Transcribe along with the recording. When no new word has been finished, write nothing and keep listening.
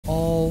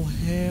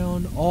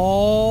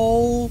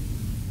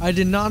I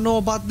did not know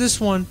about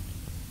this one.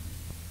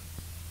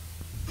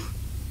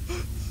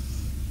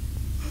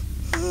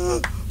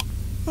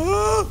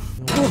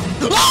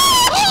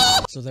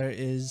 So there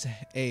is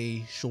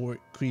a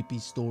short creepy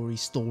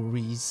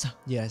stories.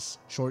 Yes,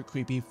 short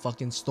creepy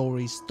fucking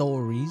stories.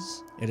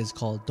 It is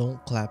called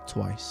Don't Clap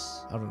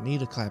Twice. I don't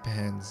need to clap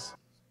hands.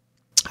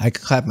 I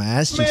could clap my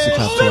ass cheeks to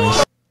clap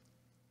twice.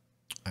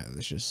 Alright,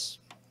 let's just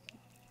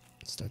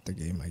start the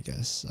game, I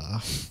guess.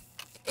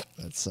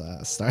 Let's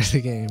start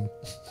the game.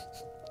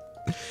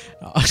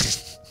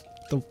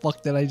 The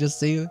fuck did I just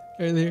say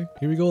earlier?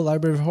 Here we go.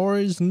 Library of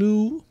Horrors,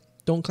 new.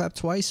 Don't Clap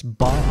Twice.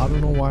 I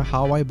don't know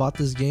how I bought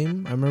this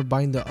game. I remember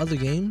buying the other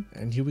game,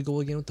 and here we go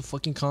again with the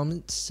fucking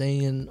comments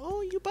saying,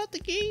 "Oh, you bought the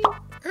game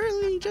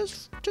early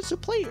just to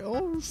play it.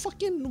 Oh,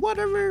 fucking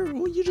whatever.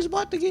 Well, you just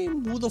bought the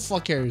game. Who the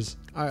fuck cares?"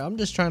 All right, I'm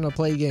just trying to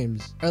play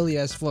games early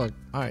as fuck.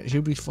 All right,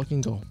 here we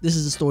fucking go. This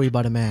is a story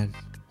about a man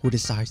who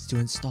decides to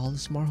install a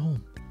smart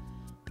home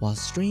while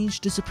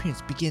strange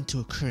disappearances begin to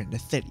occur in the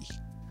city.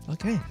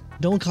 Okay,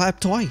 don't clap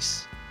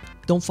twice.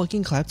 Don't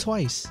fucking clap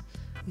twice.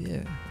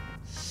 Yeah.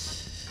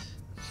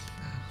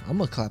 I'm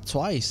gonna clap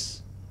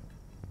twice.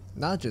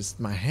 Not just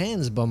my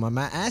hands, but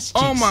my ass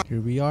cheeks.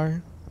 Here we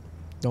are.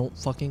 Don't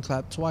fucking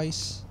clap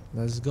twice.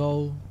 Let's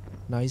go.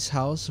 Nice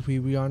house.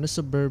 Here we are in the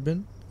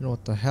suburban. You know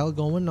what the hell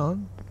going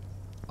on?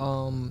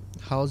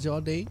 How's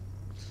y'all day?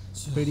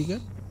 Pretty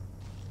good?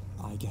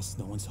 I guess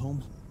no one's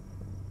home.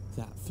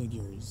 That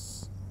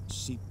figures.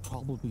 She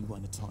probably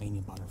went to tell Amy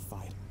about her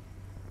fight.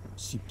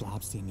 She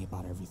blabs to Amy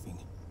about everything.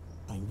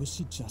 I wish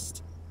she'd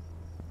just...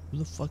 Who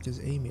the fuck is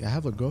Amy? I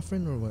have a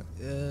girlfriend or what?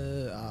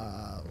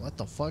 What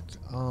the fuck?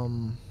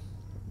 Who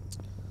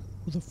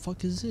the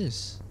fuck is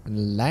this?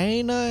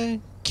 Lena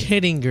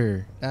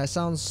Kittinger. That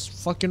sounds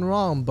fucking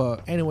wrong,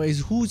 but anyways,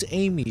 who's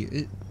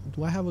Amy?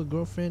 Do I have a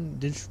girlfriend?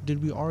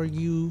 Did we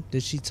argue?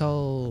 Did she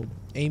tell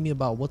Amy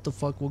about what the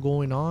fuck was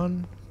going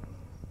on?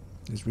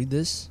 Let's read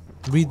this.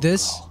 Read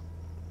this. Girl.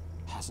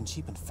 Hasn't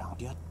she been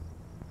found yet?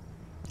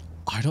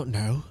 I don't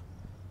know.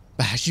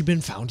 But has she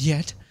been found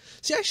yet?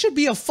 See, I should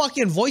be a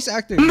fucking voice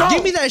actor. No!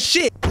 Give me that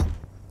shit. What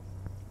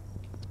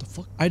the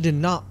fuck? I did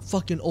not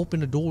fucking open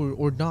the door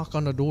or knock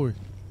on the door.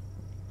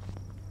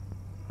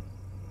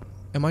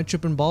 Am I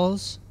tripping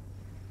balls?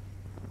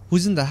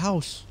 Who's in the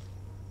house?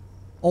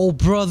 Oh,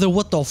 brother,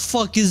 what the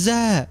fuck is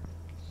that?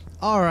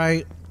 All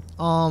right.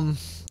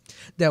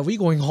 That we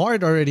going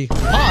hard already.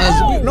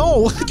 Pause.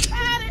 No.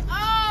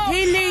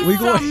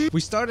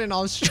 We starting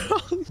off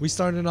strong. We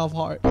starting off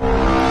hard.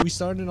 We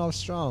starting off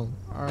strong.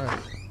 All right.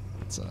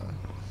 It's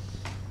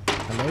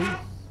hello?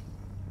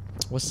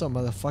 What's up,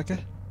 motherfucker?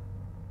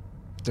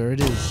 There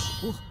it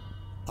is. Ooh.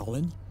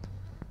 Ellen?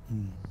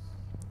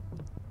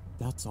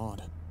 That's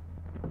odd.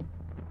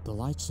 The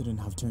light shouldn't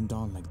have turned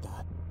on like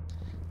that.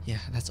 Yeah,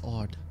 that's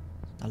odd.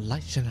 The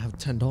light shouldn't have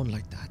turned on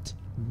like that.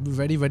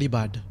 Very, very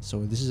bad.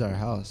 So this is our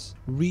house.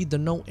 Read the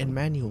note and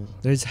manual.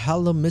 There's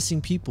hella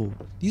missing people.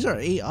 These are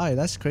AI.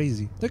 That's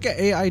crazy. Look at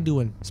AI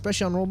doing.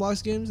 Especially on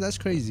Roblox games. That's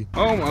crazy.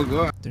 Oh my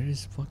god. There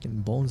is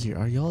fucking bones here.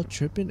 Are y'all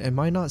tripping? Am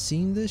I not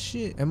seeing this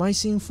shit? Am I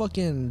seeing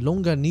fucking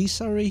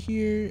longanisa right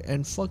here?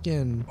 And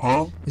fucking...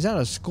 Huh? Is that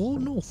a skull?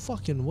 No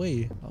fucking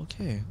way.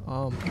 Okay.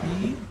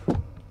 E.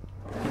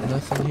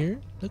 Nothing here.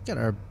 Look at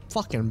our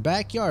fucking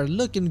backyard.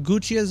 Looking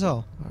Gucci as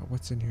hell. Alright,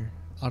 what's in here?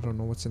 I don't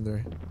know what's in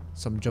there.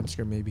 Some jump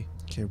scare maybe.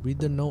 Okay, read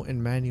the note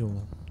and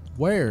manual.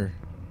 Where?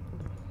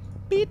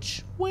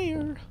 Bitch,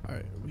 where?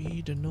 Alright,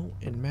 read the note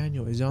and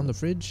manual. Is it on the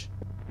fridge?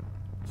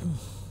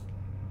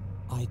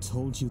 I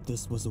told you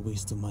this was a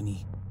waste of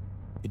money.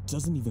 It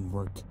doesn't even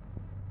work.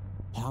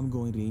 I'm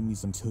going to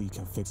Amy's until you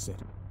can fix it.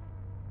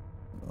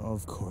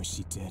 Of course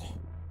she did.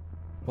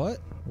 What?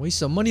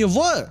 Waste of money of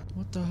what?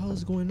 What the hell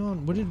is going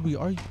on? What did we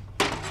argue?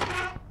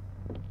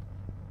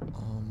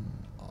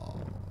 Oh,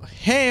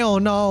 hell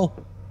no.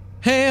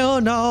 Hell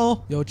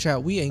no. Yo,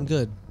 chat, we ain't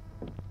good.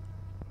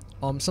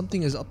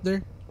 Something is up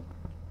there.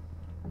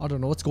 I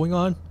don't know what's going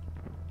on.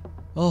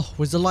 Oh,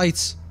 where's the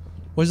lights?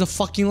 Where's the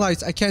fucking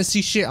lights? I can't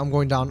see shit. I'm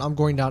going down. I'm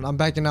going down. I'm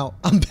backing out.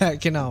 I'm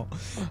backing out.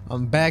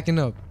 I'm backing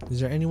up. Is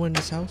there anyone in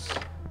this house?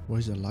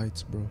 Where's the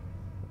lights, bro?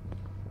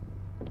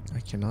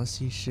 I cannot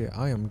see shit.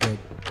 I am good.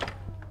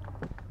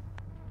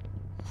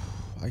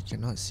 I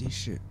cannot see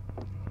shit.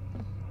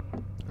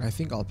 I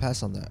think I'll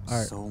pass on that.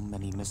 Alright. So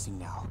many missing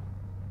now.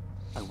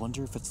 I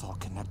wonder if it's all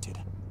connected.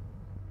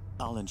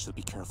 Ellen should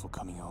be careful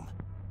coming home.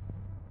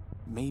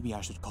 Maybe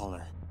I should call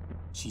her.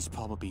 She's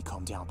probably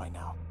calmed down by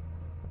now.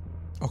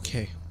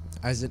 Okay.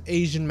 As an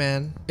Asian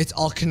man, it's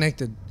all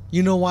connected.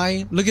 You know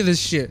why? Look at this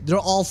shit. They're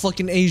all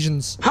fucking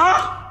Asians.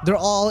 Huh? They're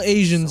all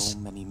Asians. So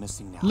many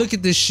missing now. Look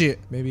at this shit.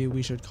 Maybe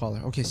we should call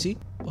her. Okay, see?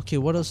 Okay,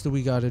 what else do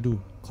we gotta do?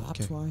 Clap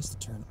twice to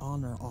turn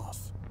on or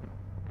off.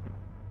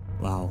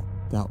 Wow,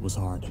 that was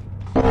hard.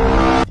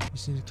 You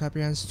just need to clap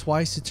your hands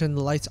twice to turn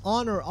the lights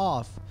on or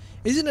off.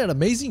 Isn't it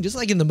amazing? Just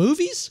like in the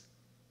movies?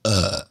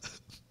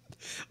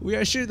 We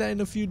are sure that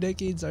in a few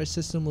decades, our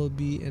system will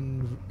be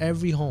in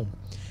every home.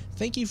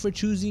 Thank you for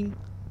choosing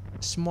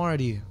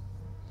Smarty.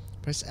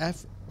 Press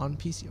F on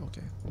PC.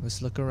 Okay,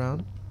 let's look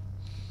around.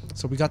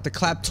 So we got the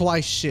clap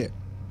twice shit.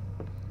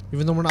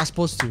 Even though we're not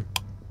supposed to.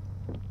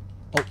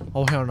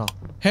 Oh, hell no.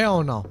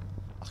 Hell no.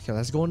 Okay,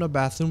 let's go in the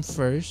bathroom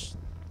first.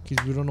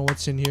 Because we don't know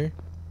what's in here.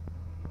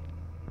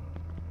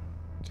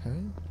 Okay.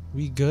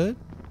 We good?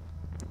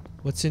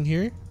 What's in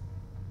here?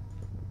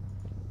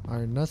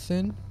 Alright,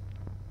 nothing.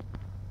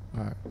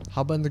 Alright.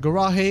 How about in the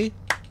garage? Hey?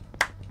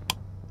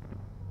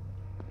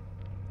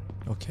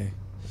 Okay.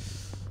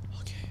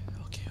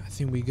 Okay. I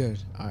think we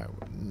good. Alright.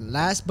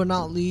 Last but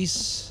not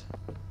least,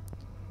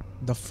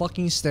 the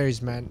fucking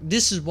stairs, man.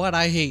 This is what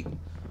I hate.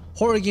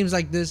 Horror games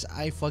like this,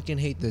 I fucking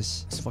hate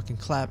this. Let's fucking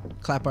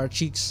clap our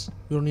cheeks.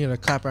 We don't need to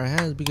clap our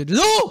hands because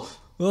no!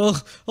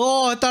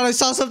 Oh, I thought I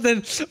saw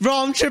something. Bro,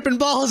 I'm tripping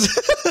balls.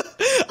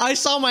 I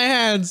saw my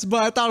hands,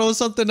 but I thought it was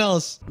something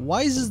else.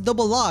 Why is this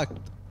double locked?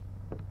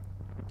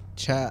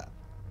 Chat.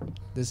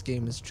 This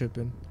game is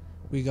tripping.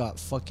 We got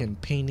fucking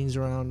paintings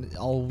around,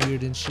 all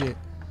weird and shit.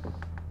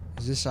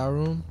 Is this our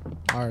room?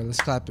 Alright,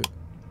 let's clap it.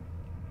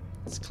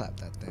 Let's clap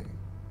that thing.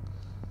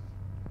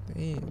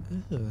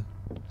 Damn. Ugh.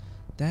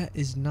 That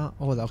is not.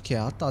 Oh, okay.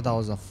 I thought that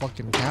was a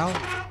fucking cow.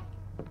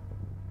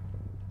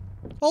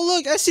 Oh,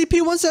 look.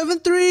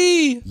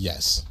 SCP-173.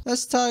 Yes.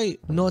 That's tight.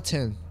 No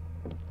 10.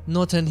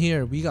 No 10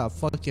 here. We got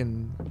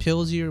fucking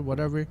pills here,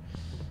 whatever.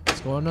 Let's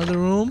go another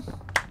room.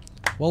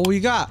 What we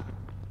got?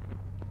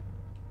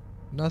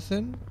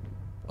 Nothing.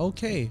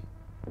 Okay.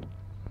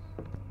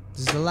 This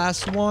is the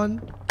last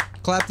one.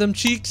 Clap them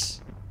cheeks.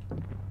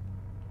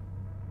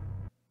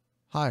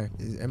 Hi,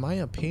 am I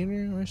a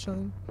painter or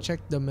something? Check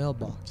the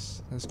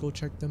mailbox. Let's go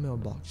check the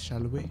mailbox, shall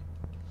we?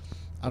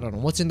 I don't know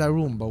what's in that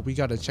room, but we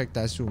gotta check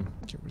that soon.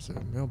 Okay, where's the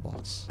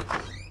mailbox?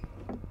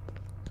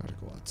 Gotta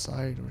go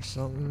outside or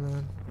something,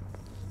 man.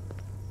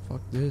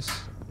 Fuck this.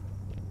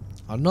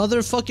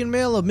 Another fucking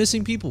mail of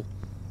missing people.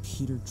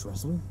 Peter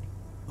Dressler?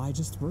 I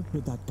just worked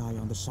with that guy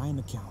on the Shine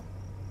account.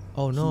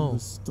 Oh no. He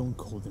was stone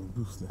cold and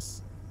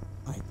ruthless.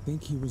 I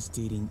think he was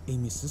dating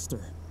Amy's sister.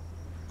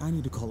 I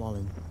need to call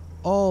Olin.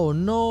 Oh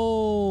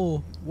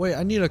no. Wait,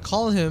 I need to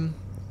call him.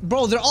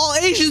 Bro, they're all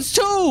Asians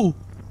too!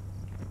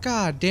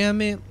 God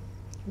damn it.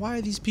 Why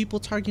are these people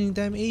targeting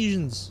damn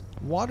Asians?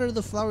 Water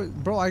the flowers.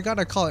 Bro, I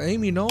gotta call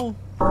Amy, no?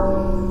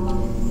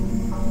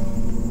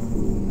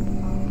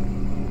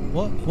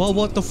 What? Well,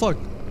 what the fuck?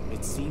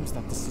 It seems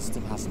that the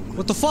system hasn't.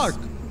 What the fuck?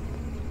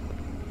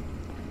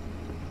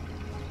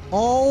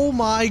 Oh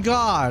my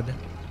god.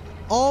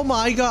 Oh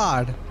my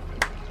god.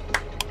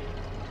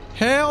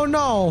 Hell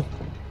no.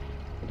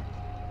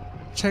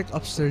 Check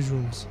upstairs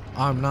rooms.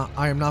 I am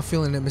not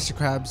feeling it, Mr.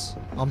 Krabs.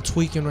 I'm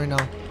tweaking right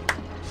now.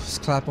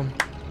 Just clap him.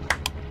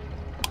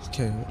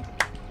 Okay.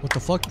 What the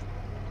fuck?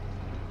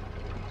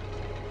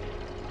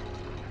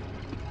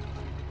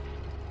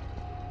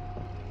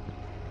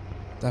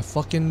 That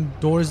fucking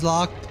door is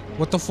locked.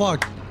 What the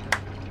fuck?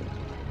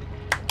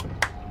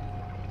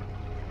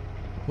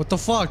 What the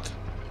fuck?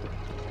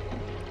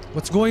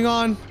 What's going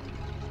on?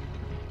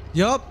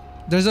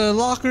 Yup. There's a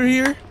locker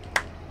here.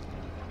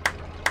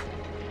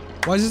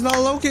 Why is this not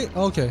located?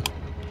 Okay.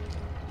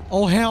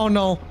 Oh, hell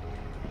no.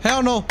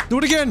 Hell no. Do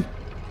it again.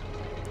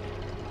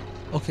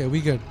 Okay,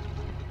 we good.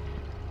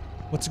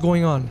 What's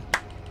going on?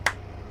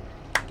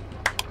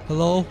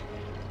 Hello?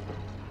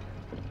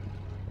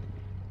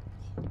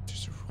 Oh,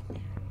 there's a room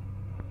here.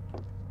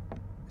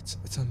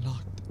 It's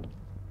unlocked.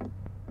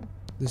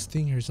 This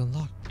thing here is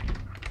unlocked.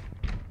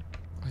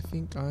 I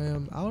think I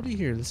am out of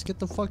here. Let's get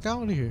the fuck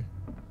out of here.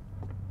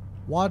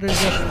 Water the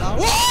flower.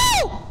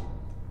 Whoa!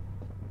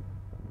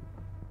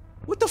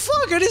 What the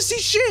fuck? I didn't see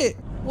shit.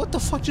 What the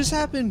fuck just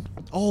happened?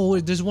 Oh,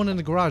 wait, there's one in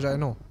the garage. I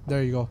know.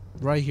 There you go.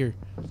 Right here.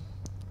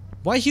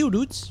 Why heal,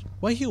 dudes?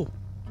 Why heal?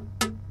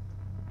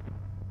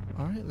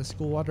 Alright, let's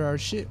go water our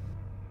shit.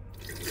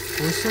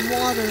 Pour some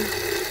water.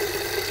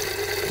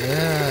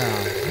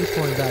 Yeah. We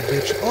pouring that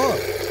bitch up.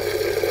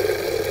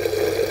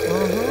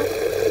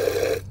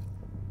 Uh-huh.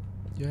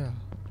 Yeah.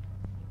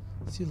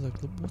 See, look,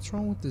 what's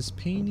wrong with this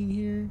painting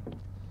here?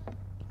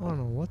 I don't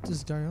know what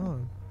this guy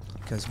on.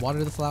 Guys,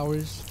 water the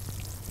flowers.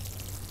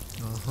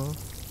 Uh-huh.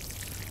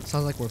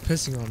 Sounds like we're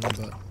pissing on them,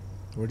 but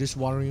we're just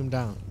watering them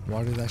down.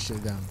 Water that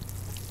shit down.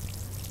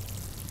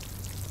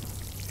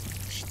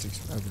 Shit takes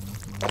forever,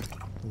 not gonna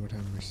lie. Lord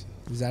have mercy.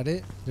 Is that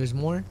it? There's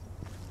more?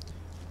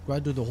 Do I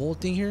do the whole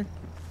thing here?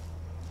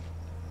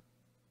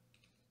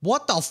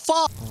 What the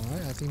fuck?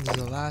 Alright, I think this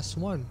is the last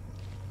one.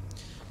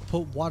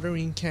 Put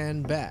watering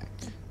can back.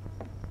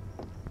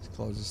 Let's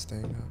close this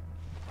thing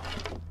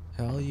up.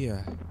 Hell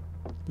yeah.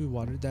 We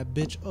watered that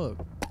bitch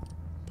up.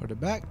 Put it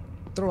back.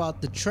 Throw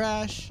out the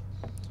trash.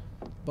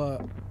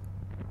 But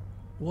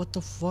what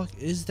the fuck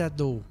is that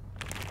though?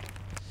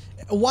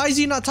 Why is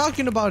he not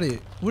talking about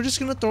it? We're just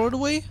gonna throw it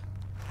away?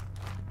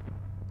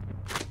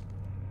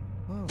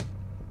 Oh.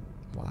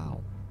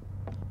 Wow.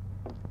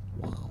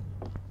 Wow.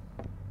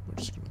 We're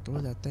just gonna throw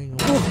that thing away.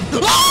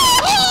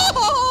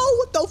 Oh,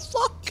 what the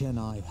fuck? Can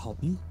I help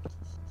you?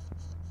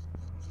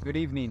 Good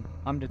evening.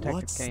 I'm Detective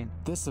What's Kane.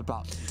 this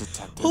about,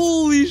 Detective?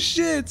 Holy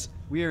shit!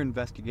 We are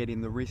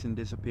investigating the recent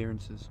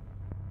disappearances.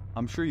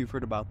 I'm sure you've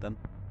heard about them.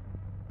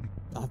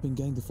 I've been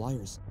getting the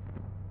flyers.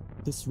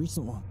 This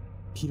recent one,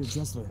 Peter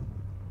Dressler.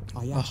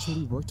 I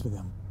actually worked with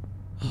him.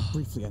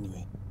 Briefly,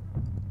 anyway.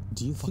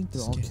 Do you think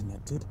they're all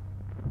connected?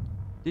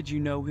 Did you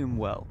know him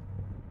well?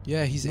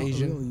 Yeah, he's Not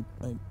Asian.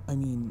 really. I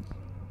mean,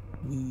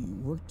 we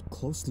worked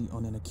closely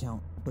on an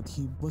account, but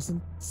he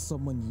wasn't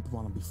someone you'd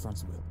want to be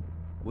friends with.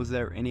 Was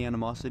there any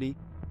animosity?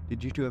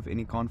 Did you two have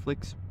any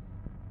conflicts?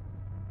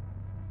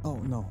 Oh,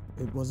 no,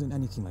 it wasn't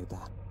anything like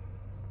that.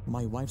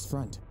 My wife's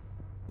friend,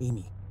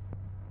 Amy.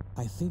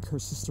 I think her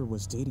sister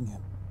was dating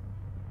him.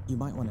 You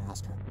might want to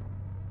ask her.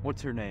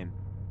 What's her name?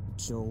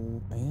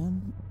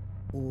 Joanne?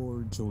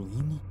 Or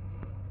Jolene?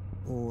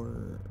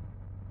 Or...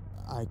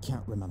 I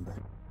can't remember.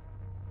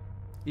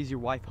 Is your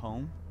wife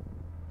home?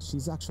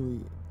 She's actually...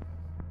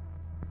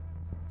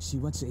 She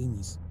went to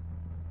Amy's.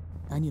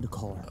 I need to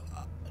call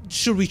her.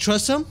 Should we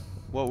trust him?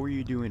 What were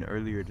you doing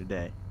earlier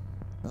today?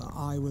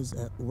 I was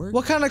at work.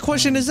 What kind of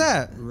question is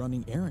that?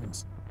 Running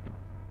errands.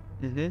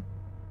 Mm-hmm.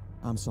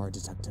 I'm sorry,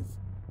 detective.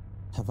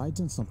 Have I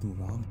done something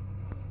wrong?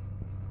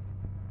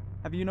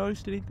 Have you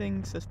noticed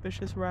anything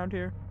suspicious around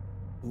here?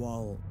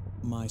 Well,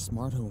 my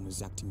smart home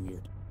is acting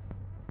weird.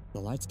 The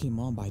lights came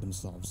on by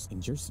themselves,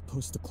 and you're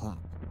supposed to clap.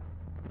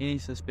 Any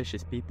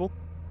suspicious people?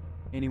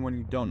 Anyone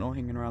you don't know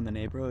hanging around the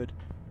neighborhood?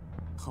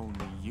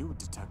 Only you,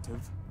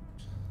 detective.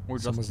 We're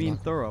just Someone's being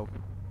knocking. thorough.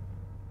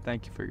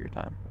 Thank you for your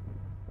time.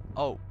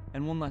 Oh,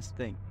 and one last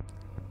thing.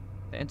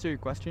 To answer your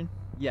question,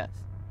 yes,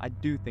 I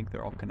do think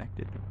they're all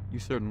connected. You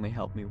certainly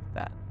helped me with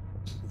that.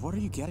 What are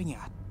you getting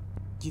at?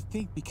 Do you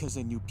think because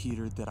I knew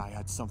Peter that I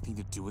had something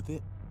to do with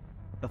it?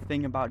 The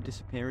thing about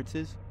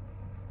disappearances,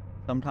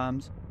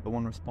 sometimes the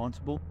one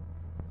responsible,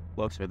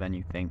 closer than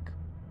you think.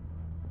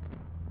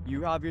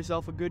 You have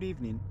yourself a good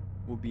evening.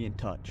 We'll be in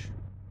touch.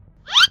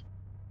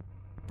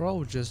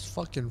 Bro just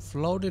fucking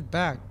floated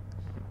back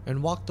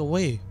and walked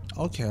away.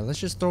 Okay, let's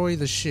just throw away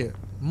the shit.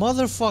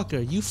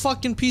 Motherfucker, you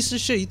fucking piece of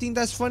shit. You think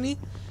that's funny?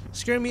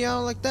 Scare me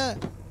out like that?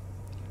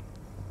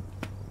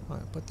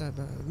 Alright, put that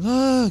back.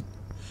 Look!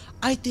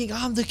 I think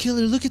I'm the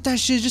killer. Look at that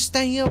shit just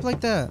standing up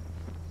like that.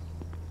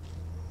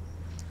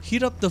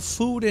 Heat up the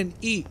food and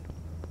eat.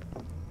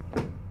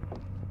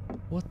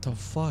 What the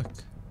fuck?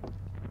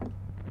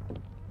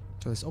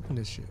 So let's open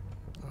this shit.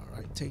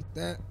 Alright, take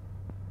that.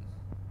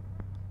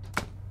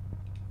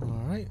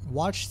 Alright,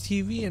 watch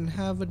TV and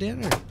have a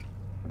dinner.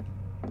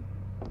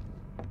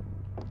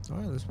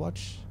 Alright, let's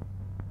watch.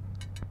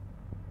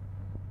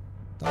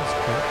 That was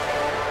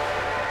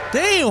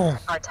quick. Damn!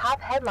 Our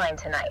top headline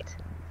tonight.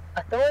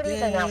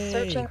 Authorities are now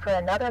searching for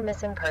another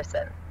missing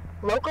person.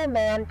 Local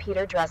man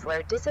Peter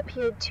Dressler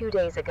disappeared 2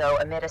 days ago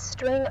amid a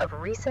string of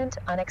recent,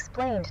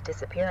 unexplained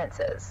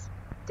disappearances.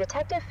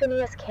 Detective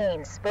Phineas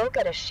Kane spoke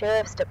at a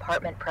sheriff's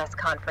department press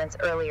conference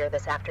earlier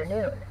this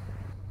afternoon.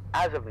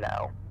 As of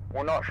now,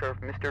 we're not sure if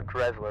Mr.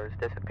 Dressler's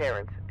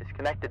disappearance is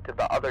connected to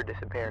the other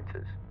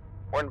disappearances.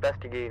 We're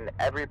investigating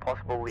every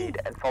possible lead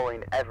and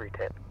following every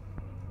tip.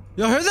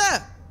 Y'all heard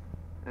that?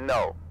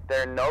 No,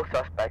 there are no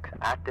suspects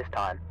at this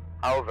time.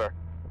 However,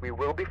 we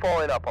will be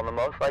following up on the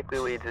most likely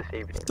leads this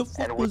evening. What the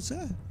fuck was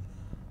that?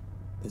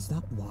 Is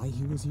that why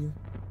he was here?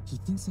 He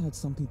thinks I had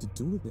something to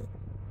do with it.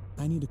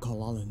 I need to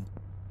call Alan.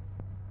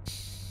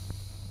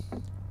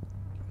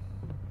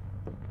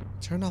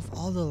 Turn off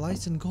all the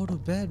lights and go to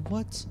bed.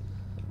 What?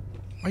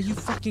 Are you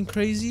fucking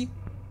crazy?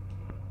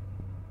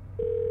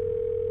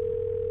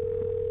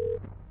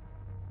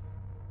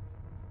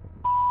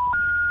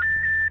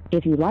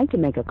 If you'd like to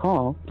make a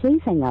call,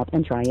 please hang up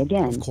and try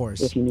again. Of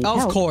course. If you need Of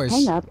help, course.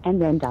 hang up and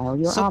then dial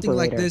your Something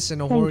operator. like this in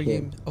a Thank horror you.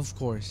 game. Of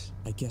course.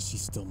 I guess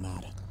she's still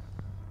mad.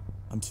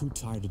 I'm too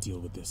tired to deal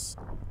with this.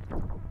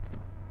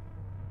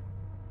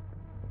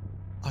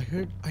 I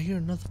hear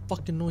another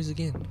fucking noise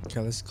again.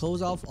 Okay, let's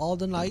close off all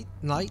the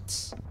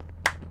lights.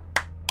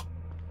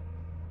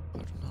 I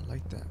do not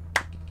like that.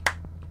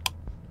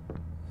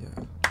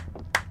 Yeah.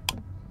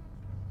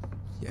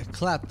 Yeah,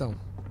 clap them.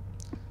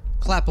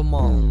 Clap them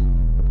all.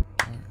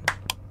 Alright.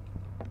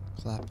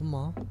 Clap them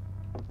all.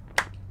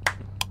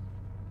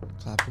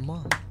 Clap them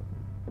all.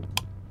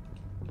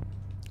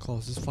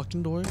 Close this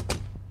fucking door.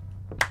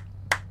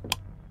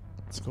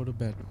 Let's go to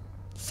bed.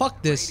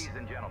 Fuck this. Ladies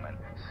and gentlemen,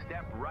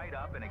 step right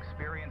up and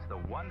experience the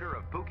wonder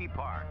of Pookie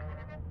Park.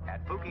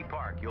 At Pookie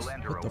Park, you'll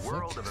enter What a the fuck?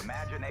 world of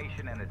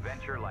imagination and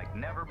adventure like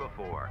never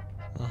before.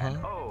 Uh-huh. And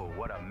oh,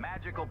 what a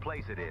magical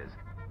place it is.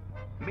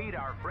 Meet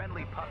our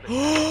friendly puppet.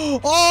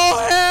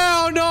 Oh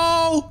hell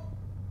no!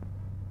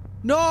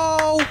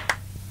 No!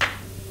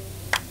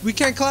 We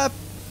can't clap.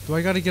 Do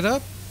I gotta get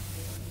up?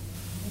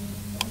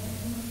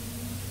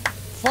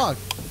 Fuck.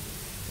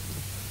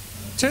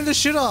 Turn this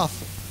shit off.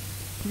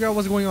 Figure out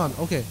what's going on.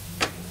 Okay.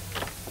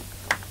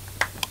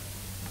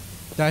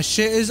 That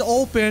shit is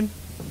open.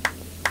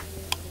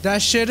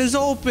 That shit is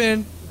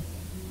open.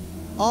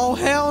 Oh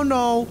hell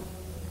no.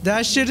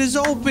 That shit is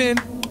open.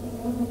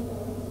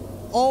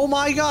 Oh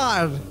my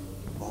god.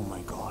 Oh my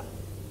god.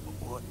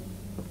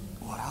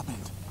 What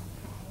happened?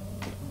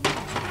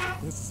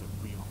 This isn't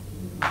real.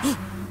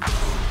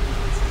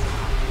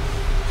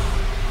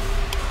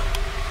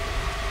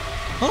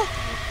 Huh?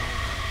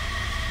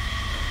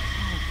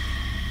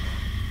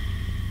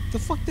 The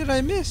fuck did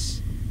I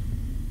miss?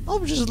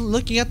 I'm just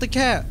looking at the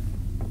cat.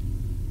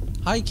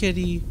 Hi,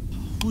 kitty.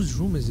 Whose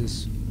room is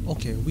this?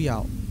 Okay, we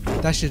out.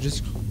 That shit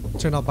just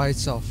turned out by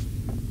itself.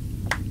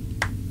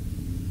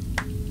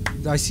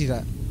 I see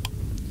that.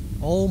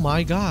 Oh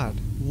my god.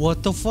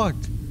 What the fuck?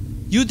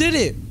 You did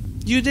it!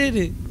 You did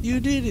it! You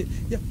did it!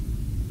 Yeah.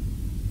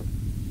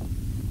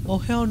 Oh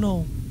hell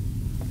no.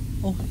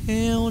 Oh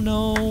hell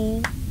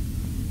no.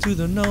 To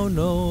the no,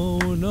 no,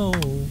 no.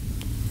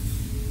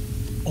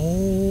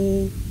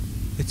 Oh.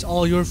 It's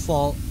all your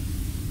fault.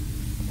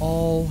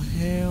 Oh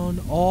hell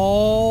no.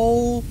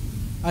 Oh.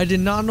 I did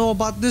not know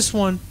about this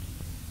one.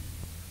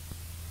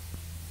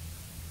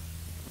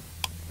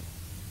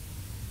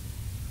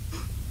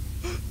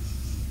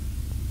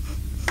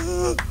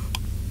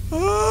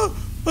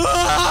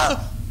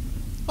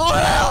 Oh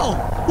hell!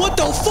 What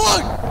the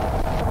fuck?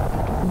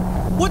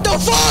 What the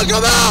fuck?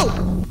 I'm out!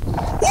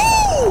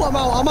 Woo! I'm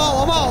out, I'm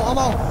out, I'm out, I'm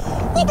out.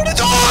 Open the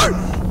door!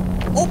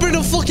 Open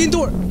the fucking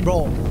door!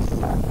 Bro.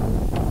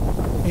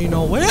 Ain't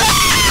no way.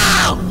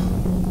 Ah!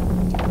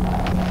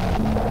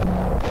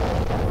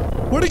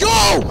 Where'd it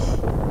go?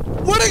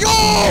 Where'd it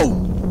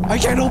go? I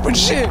can't open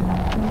shit.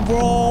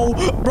 Bro.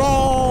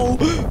 Bro.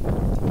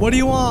 What do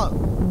you want?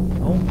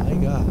 Oh my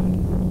god.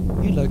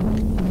 You look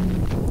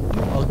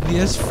ugly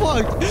as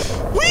fuck.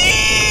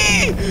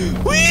 Wee!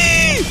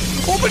 Wee!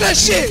 Open that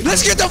shit!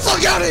 Let's get the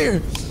fuck out of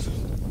here!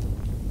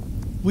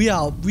 We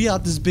out. We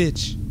out this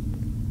bitch.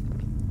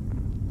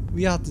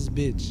 We out this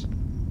bitch.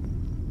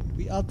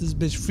 We out this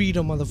bitch.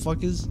 Freedom,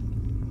 motherfuckers.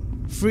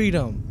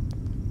 Freedom.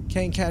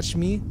 Can't catch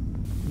me.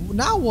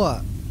 Now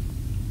what?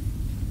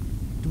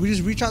 Do we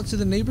just reach out to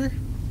the neighbor?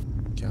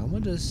 Okay, I'm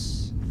gonna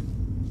just...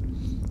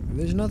 If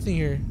there's nothing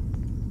here,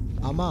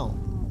 I'm out.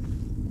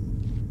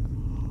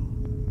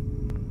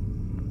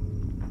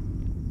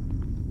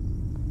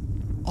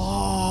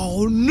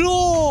 Oh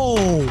no!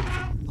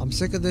 I'm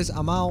sick of this.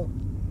 I'm out.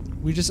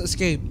 We just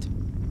escaped.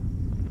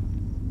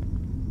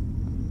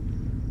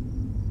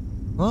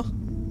 Huh?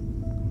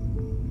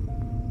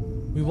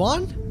 We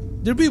won?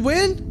 Did we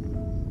win?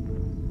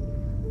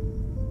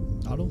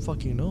 I don't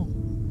fucking know.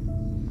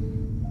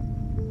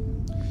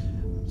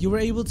 You were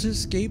able to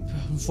escape.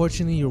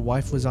 Unfortunately, your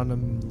wife was on a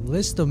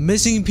list of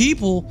missing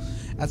people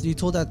after you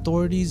told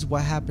authorities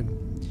what happened.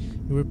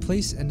 You were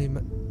placed and they...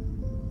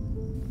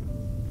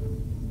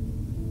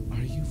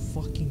 Are you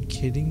fucking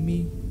kidding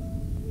me?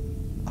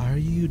 Are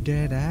you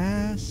dead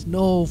ass?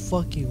 No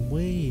fucking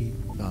way.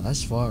 No,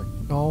 that's fucked.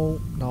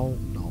 No, no,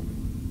 no,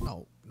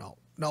 no, no,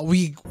 no.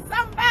 We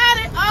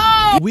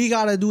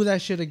gotta do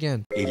that shit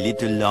again. A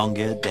little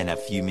longer than a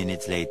few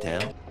minutes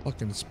later.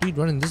 Fucking speed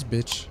running this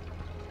bitch.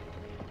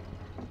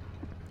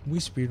 We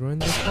speed run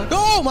this fuck.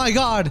 Oh my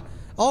god!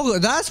 Oh,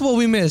 that's what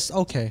we missed.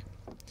 Okay.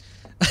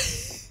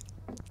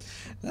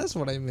 That's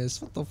what I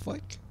missed. What the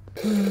fuck?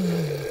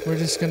 We're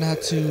just gonna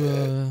have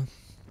to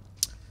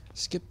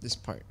skip this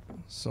part.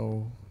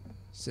 So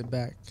sit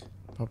back,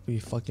 probably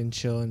fucking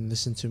chill and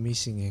listen to me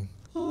singing.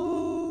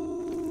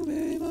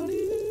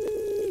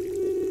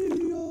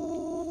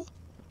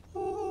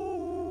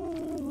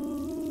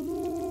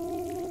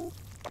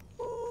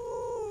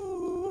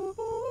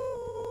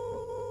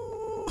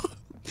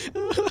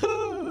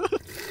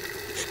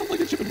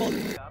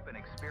 Up and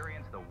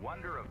experience the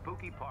wonder of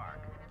Pookie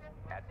Park.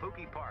 At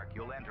Pookie Park,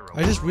 you'll enter a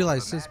I just world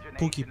realized of this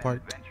imagination Pookie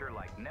Park. and adventure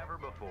like never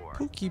before.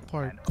 Pookie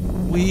Park.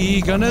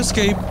 We gonna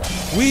escape.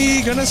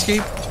 We gonna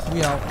escape.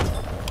 We out.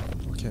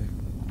 Okay.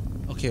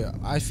 Okay,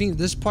 I think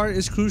this part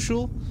is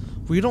crucial.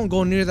 We don't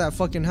go near that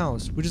fucking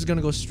house. We're just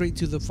gonna go straight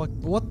to the fuck.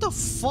 What the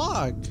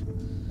fuck?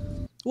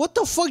 What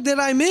the fuck did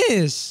I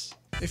miss?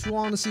 If you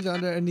want to see the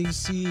other endings,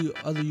 see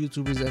other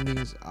YouTubers'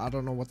 endings. I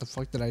don't know what the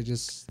fuck did I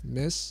just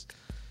miss.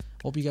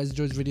 Hope you guys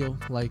enjoyed this video.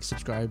 Like,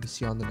 subscribe.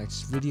 See you on the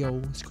next video.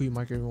 Squeak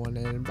mark everyone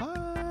and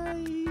bye.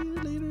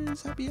 Later.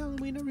 Happy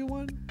Halloween,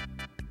 everyone.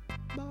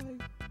 Bye.